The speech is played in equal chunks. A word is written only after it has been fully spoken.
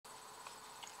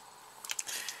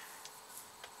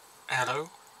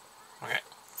Hello? Okay,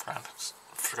 friend.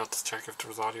 Forgot to check if there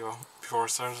was audio before I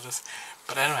started this.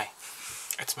 But anyway,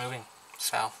 it's moving.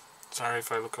 So, sorry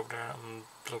if I look up there. I'm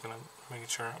looking at making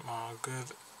sure I'm all good.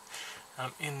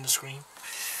 I'm in the screen.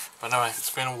 But anyway,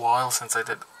 it's been a while since I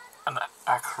did an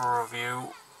actual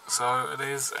review. So it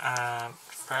is, and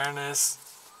fairness,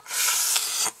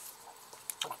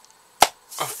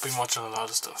 I've been watching a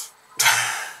lot of stuff.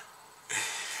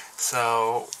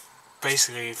 So,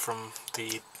 basically from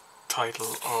the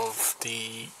title of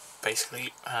the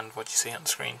and what you see on the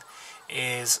screen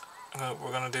is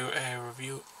we're going to do a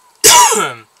review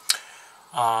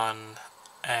on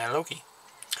Loki.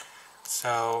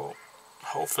 So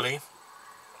hopefully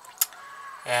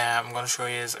I'm going to show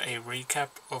you a recap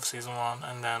of season 1,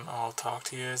 and then I'll talk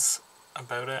to you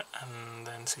about it, and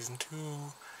then season 2,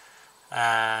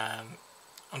 and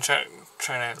I'm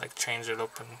trying to like change it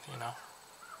up and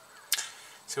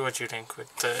see what you think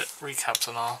with the recaps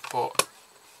and all. But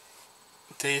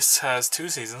this has 2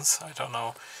 seasons. I don't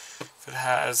know if it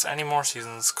has any more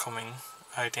seasons coming.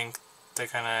 I think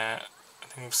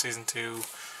season 2,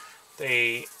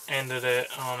 they ended it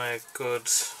on a good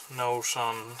note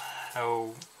on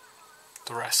how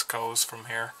the rest goes from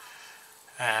here.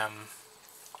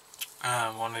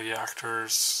 One of the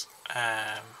actors,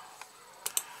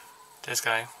 this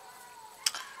guy,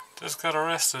 just got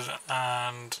arrested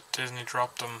and Disney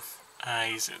dropped him.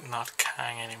 He's not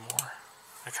Kang anymore.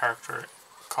 A character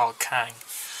called Kang.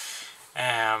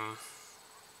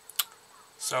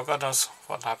 So God knows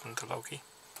what happened to Loki,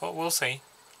 but we'll see.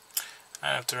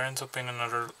 And if there ends up being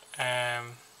another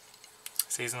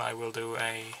season, I will do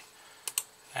a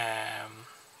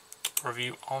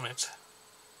review on it.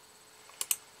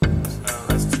 So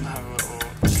let's have a little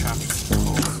chat.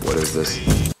 What is this?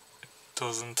 It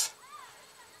doesn't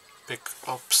pick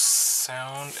up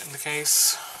sound in the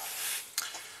case.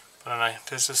 But anyway,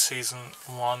 this is season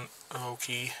 1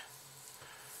 Loki.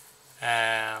 So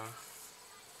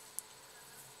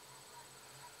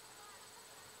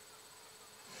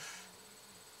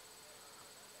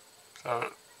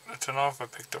I don't know if I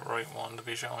picked the right one to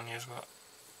be showing you, but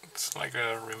it's like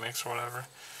a remix or whatever.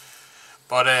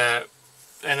 But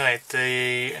anyway,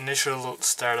 the initial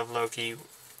start of Loki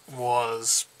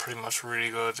was pretty much really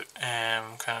good.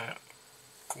 Kind of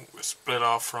split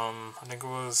off from, I think it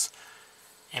was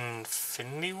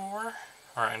Infinity War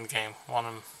or Endgame, one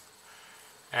of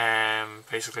them.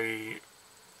 Basically,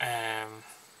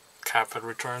 Cap had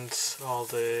returned all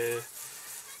the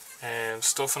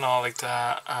stuff and all like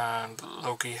that, and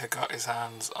Loki had got his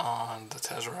hands on the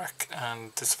Tesseract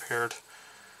and disappeared.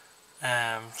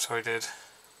 So he did.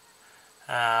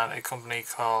 And a company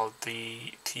called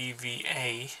the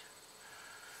TVA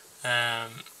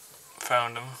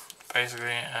found him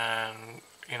basically, and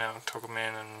took him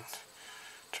in and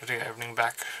tried to get everything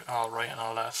back all right and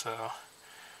all that. So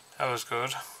that was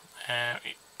good.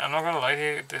 I'm not gonna lie to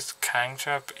you, this Kang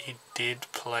chap, he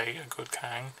did play a good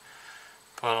Kang.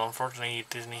 But unfortunately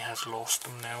Disney has lost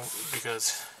him now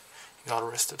because he got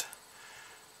arrested.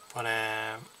 But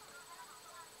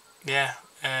yeah,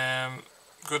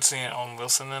 good seeing Owen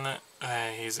Wilson in it.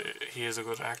 He is a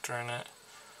good actor in it.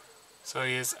 So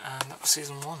he is, and that was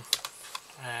season 1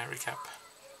 recap.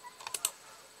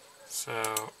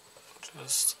 So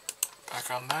just back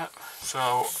on that.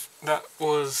 So that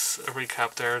was a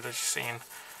recap there that you've seen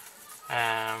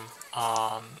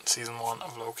on season 1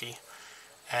 of Loki.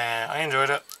 I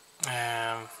enjoyed it.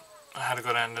 I had a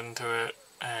good ending to it.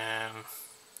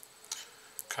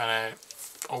 Kind of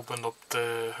opened up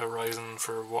the horizon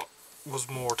for what was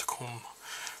more to come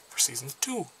for season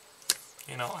 2.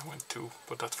 I went 2,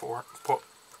 but that's 4. But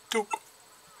 2.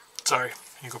 Sorry,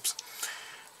 hiccups.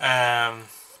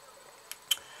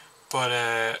 But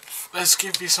let's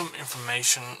give you some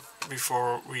information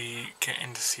before we get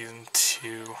into season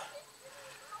 2.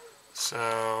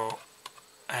 So,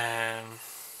 the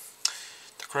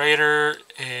creator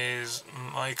is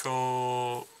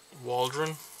Michael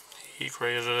Waldron. He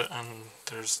created it, and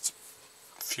there's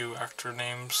a few actor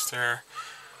names there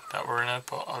that were in it,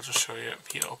 but I'll just show you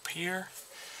it up here.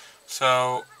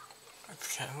 So I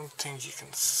don't think you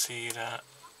can see that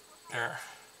there.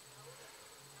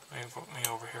 Let me put me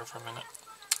over here for a minute.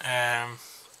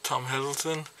 Tom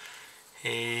Hiddleston,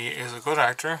 he is a good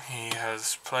actor. He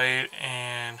has played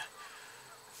in a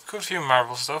good few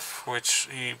Marvel stuff, which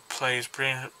he plays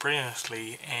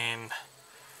brilliantly in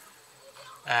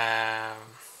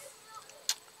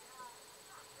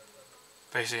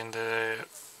basically in the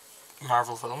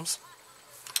Marvel films.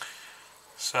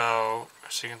 So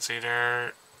as you can see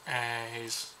there,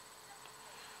 he's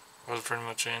was pretty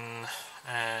much in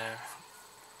a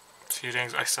few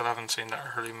things. I still haven't seen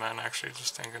that Early Man, actually,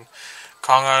 just thinking.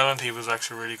 Kong Island, he was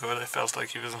actually really good. I felt like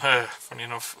he was, funny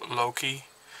enough, Loki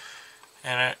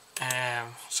in it.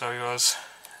 So he was.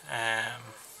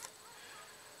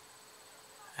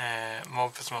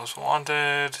 Muppets Most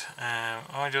Wanted.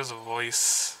 Oh, he does a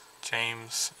voice,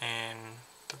 James, in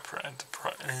the Pirate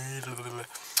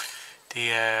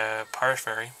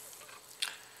Fairy.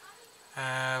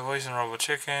 Voice in Robo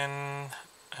Chicken.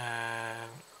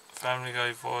 Family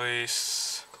Guy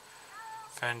voice.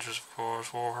 Avengers, of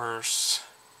course. Warhorse.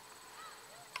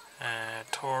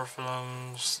 Thor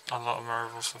films. A lot of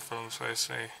Marvel films,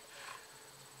 basically.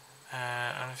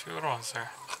 And a few other ones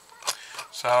there.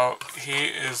 So he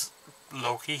is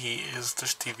Loki. He is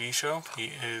this TV show.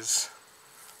 He is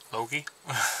Loki.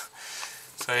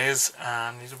 So he is,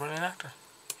 and he's a brilliant actor.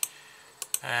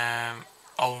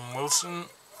 Owen Wilson.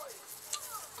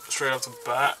 Straight off the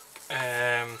bat,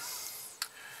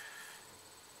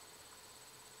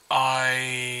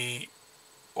 I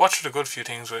watched a good few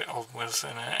things with Owen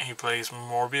Wilson. He plays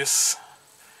Morbius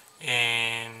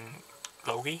in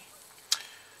Loki.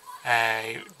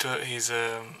 He plays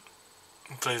a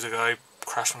guy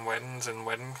crashing weddings and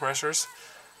wedding crashers.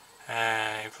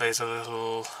 He plays a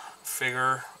little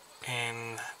figure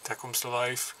that comes to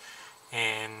life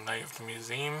in Night of the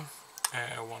Museum,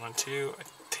 1 and 2, I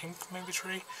think maybe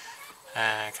 3.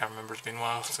 I can't remember, it's been a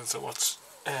while since I watched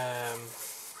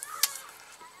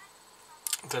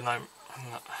the Night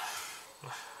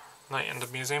in the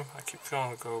Museum. I keep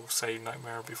going to go say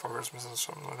Nightmare Before Christmas or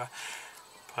something like that.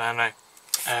 But anyway,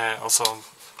 also I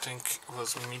think it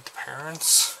was Meet the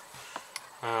Parents.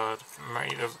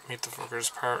 Meet the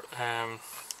Fuckers part.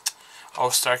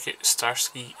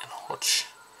 Starsky and Hutch.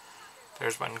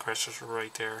 There's Wedding Crashers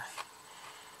right there.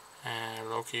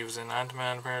 Loki was in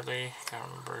Ant-Man apparently. Can't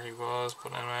remember who he was,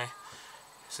 but anyway.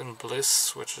 He's in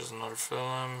Bliss, which is another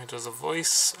film. He does a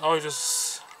voice. Oh, he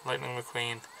does Lightning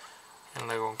McQueen in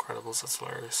Lego Incredibles. That's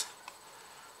hilarious.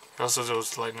 He also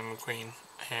does Lightning McQueen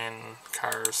in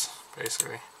Cars,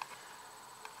 basically.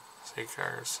 Say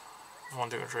Cars. 1,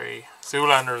 2, and 3.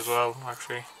 Zoolander as well,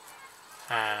 actually.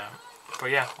 But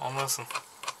yeah, Owen Wilson.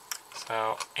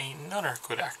 So, another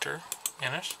good actor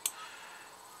in it.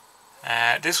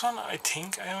 This one, I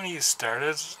think I only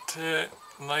started to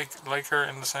like her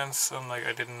in the sense of, like,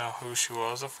 I didn't know who she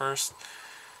was at first.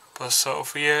 But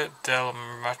Sofia Del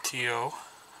Matteo,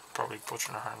 probably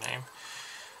butchering her name.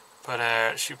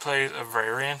 But she plays a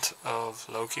variant of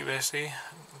Loki, basically.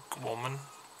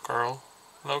 Girl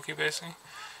Loki, basically.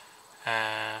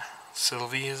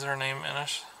 Sylvie is her name in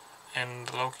it, in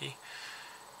the Loki.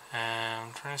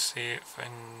 I'm trying to see if I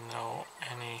know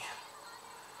any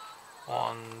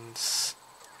ones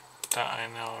that I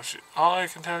know. All I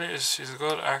can tell you is she's a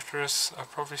good actress. I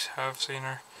probably have seen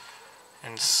her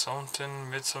in something.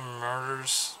 Midsummer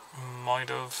Murders, might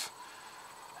have.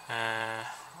 I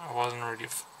wasn't really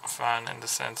a fan in the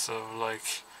sense of,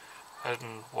 like, I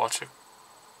didn't watch it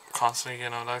constantly, you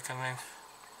know, that kind of thing.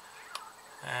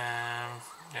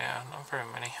 Yeah, not very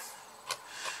many.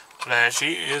 But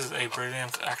she is a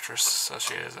brilliant actress, so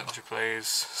she is, and she plays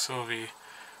Sylvie,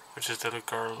 which is the little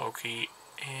girl Loki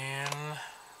in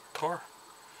Thor.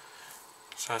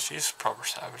 So she's proper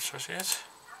savage, so she is.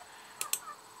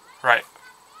 Right,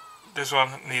 this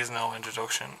one needs no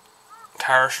introduction.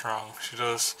 Tara Strong, she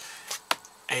does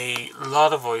a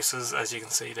lot of voices, as you can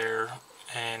see there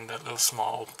in that little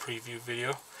small preview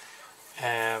video.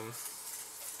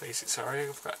 Basically, sorry,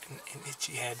 I've got an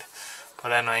itchy head.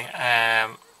 But anyway,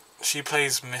 she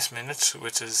plays Miss Minutes,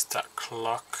 which is that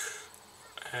clock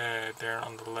there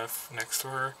on the left next to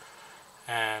her,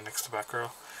 next to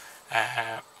Batgirl.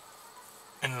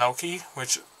 In Loki,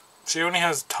 which she only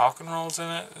has talking roles in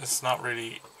it. It's not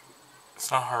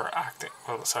her acting.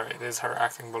 Well, sorry, it is her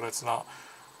acting, but it's not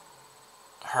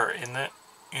her in it.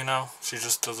 You know, she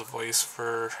just does a voice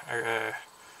for a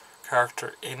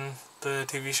character in the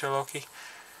TV show Loki,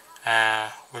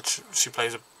 which she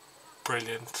plays a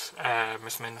brilliant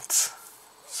Miss Minutes.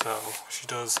 So she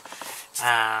does,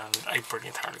 and a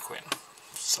brilliant Harley Quinn.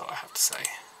 So I have to say.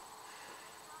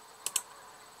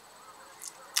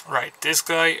 Right, this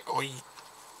guy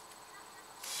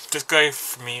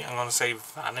for me, I'm gonna say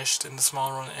vanished in the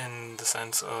small run, in the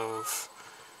sense of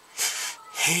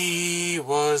he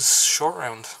was short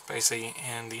round basically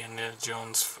in the Indiana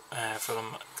Jones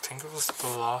film. I think it was The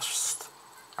Lost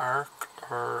Ark,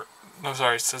 or no,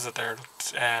 sorry, it says it there.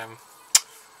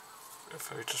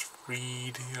 If I just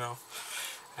read, you know,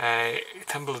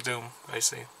 Temple of Doom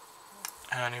basically,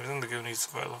 and he was in the Goonies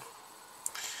as well.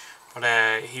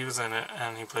 But he was in it,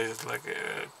 and he plays like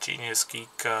a genius geek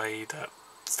guy that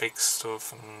fakes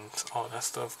stuff and all that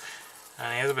stuff.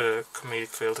 and he has a bit of comedic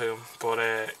feel to him, but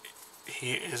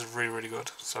he is really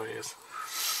good, so he is.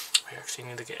 I actually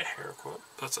need to get a haircut.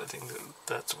 I think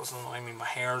that's what's annoying me. My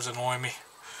hair's annoying me.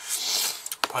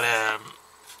 But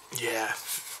yeah,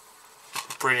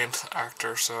 brilliant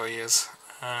actor, so he is,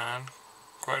 and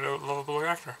quite a lovable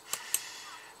actor.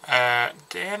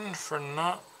 Then for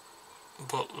not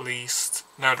but least,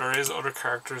 now there is other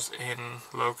characters in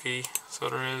Loki, so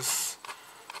there is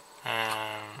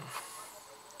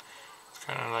it's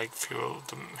kind of like few of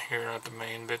them here at the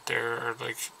main bit there, or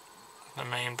like the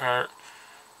main part.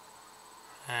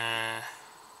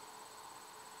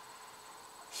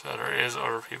 So there is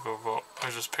other people, but I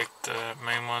just picked the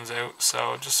main ones out.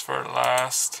 So just for the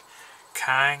last,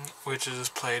 Kang, which is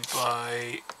played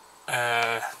by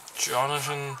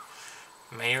Jonathan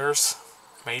Majors.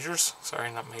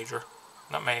 Sorry, not Major.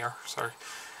 Not Mayer, sorry.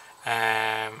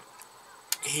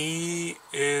 He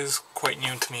is quite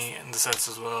new to me in the sense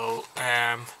as well.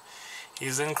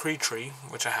 He's in Creed 3,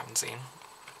 which I haven't seen.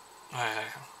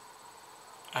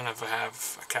 And if I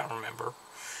have, I can't remember.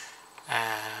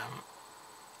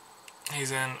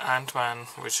 He's in Ant-Man,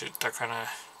 which is that kind of...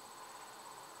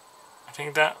 I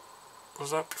think that...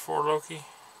 Was that before Loki?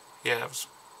 Yeah, that was...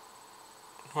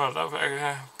 Well, that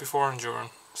was before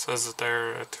Enduring. It says that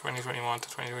they're 2021 to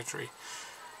 2023.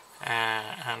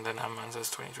 And then Ant-Man says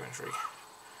 2023.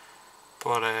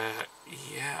 But,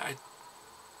 yeah, I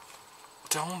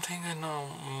don't think I know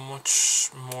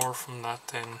much more from that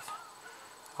than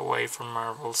away from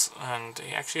Marvels. And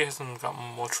he actually hasn't got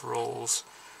much roles.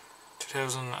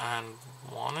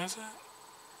 2001, is it?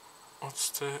 What's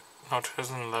the... No,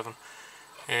 2011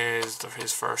 is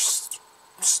his first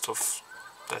stuff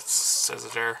that says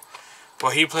it there.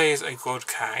 But he plays a good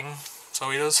Kang,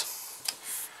 so he does.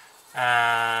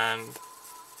 And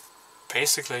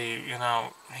basically, you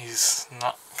know, he's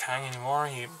not Kang anymore.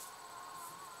 He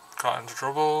got into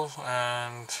trouble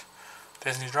and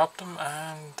Disney dropped him,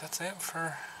 and that's it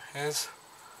for his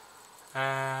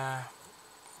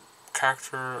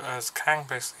character as Kang.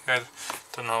 Basically, I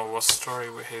don't know what's the story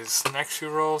with his next few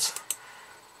roles,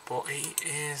 but he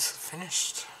is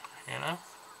finished, you know.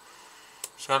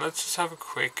 So let's just have a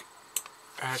quick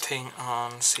thing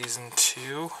on season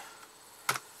 2.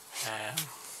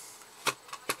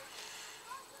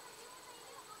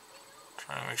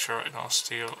 Trying to make sure I don't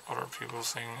steal other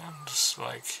people's thing and just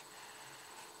like...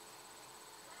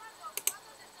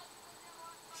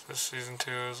 Is this season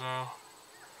 2 as well?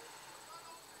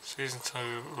 Season 2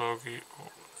 Loki.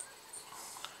 Oh.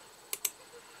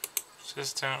 Is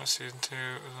this down to season 2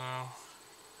 as well?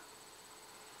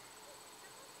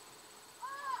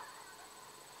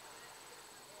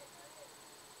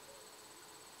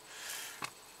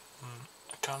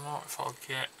 I don't know if I'll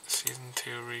get season 2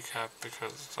 recap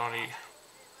because it's only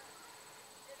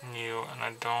new, and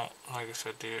I don't, like I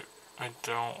said, I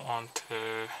don't want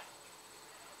to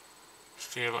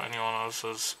steal anyone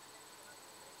else's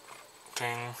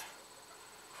thing.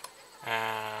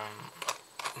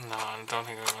 No, I don't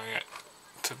think I'm gonna get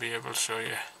to be able to show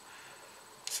you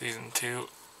season 2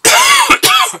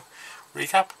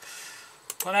 recap.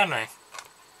 But anyway,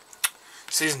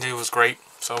 season 2 was great,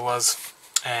 so it was.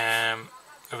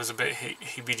 It was a bit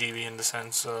heebie-jeebie in the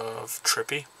sense of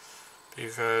trippy,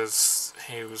 because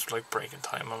he was like breaking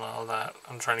time and all that.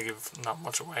 I'm trying to give not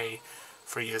much away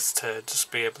for you to just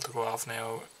be able to go off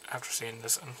now after seeing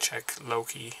this and check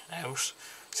Loki out,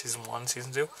 season 1,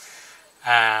 season 2.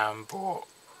 But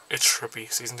it's trippy.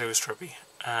 Season 2 is trippy,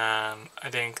 and I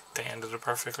think they ended it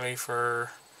perfectly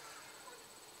for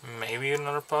maybe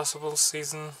another possible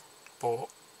season. But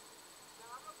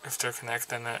if they're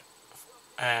connecting it,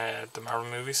 the Marvel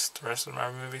movies, the rest of the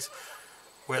Marvel movies,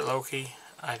 with Loki,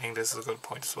 I think this is a good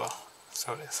point as well.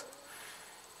 So it is.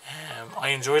 I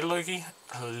enjoyed Loki.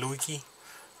 I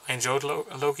enjoyed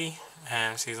Loki,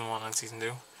 season 1 and season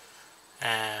 2.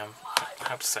 I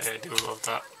have to say I do love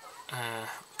that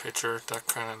picture. That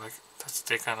kind of like, that's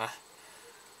the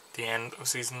end of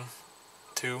season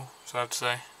 2. So I have to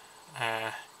say.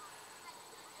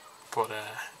 But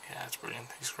yeah, it's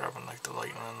brilliant. He's grabbing like the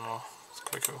lightning and all. It's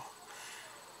quite cool.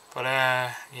 But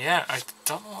yeah, I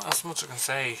don't know what else much I can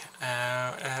say.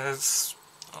 It's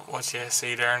what you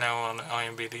see there now on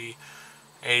IMDb,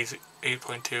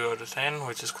 8.2 out of 10,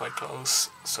 which is quite close.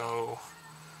 So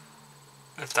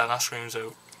if that not screams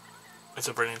out, it's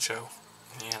a brilliant show.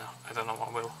 You know, I don't know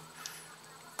what will.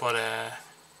 But I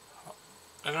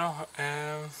don't know.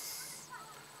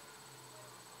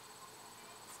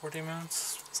 40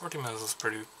 minutes. 40 minutes is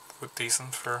pretty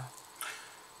decent for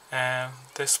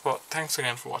this. But thanks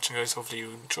again for watching, guys. Hopefully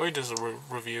you enjoyed this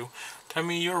review. Tell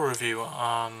me your review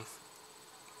on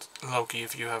Loki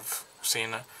if you have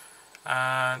seen it,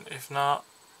 and if not,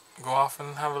 go off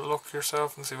and have a look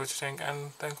yourself and see what you think,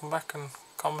 and then come back and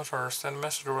comment or send a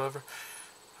message or whatever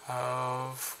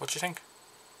of what you think.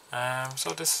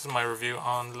 So this is my review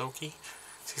on Loki,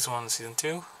 season 1 and season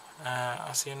 2.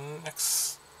 I'll see you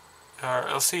next, or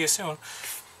I'll see you soon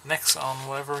next on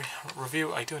whatever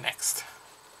review I do next.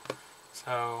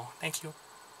 So thank you,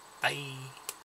 bye.